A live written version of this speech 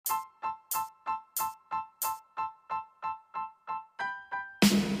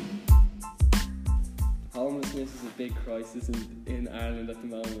Homelessness is a big crisis in Ireland at the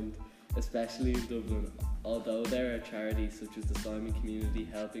moment, especially in Dublin. Although there are charities such as the Simon Community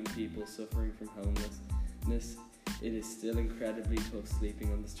helping people suffering from homelessness, it is still incredibly tough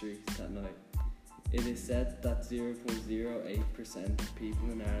sleeping on the streets at night. It is said that 0.08% of people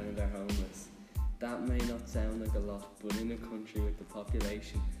in Ireland are homeless. That may not sound like a lot, but in a country with a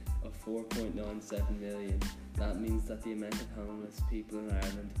population of 4.97 million, that means that the amount of homeless people in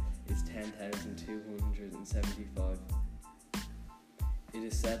Ireland is 10,275. It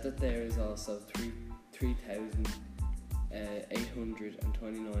is said that there is also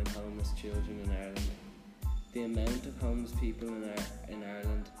 3,829 homeless children in Ireland. The amount of homeless people in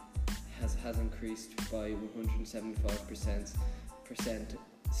Ireland has increased by 175%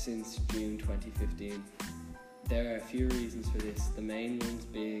 since June 2015. There are a few reasons for this, the main ones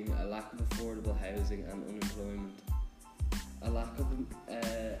being a lack of affordable housing and unemployment. A lack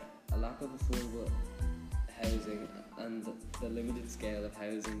of affordable housing and the limited scale of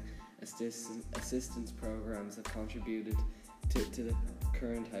housing assistance programs have contributed to the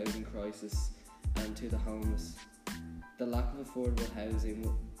current housing crisis and to the homeless. The lack of affordable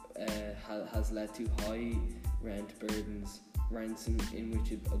housing has led to high rents in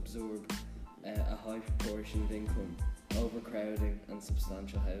which it absorb a high proportion of income, overcrowding and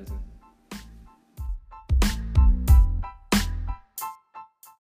substantial housing.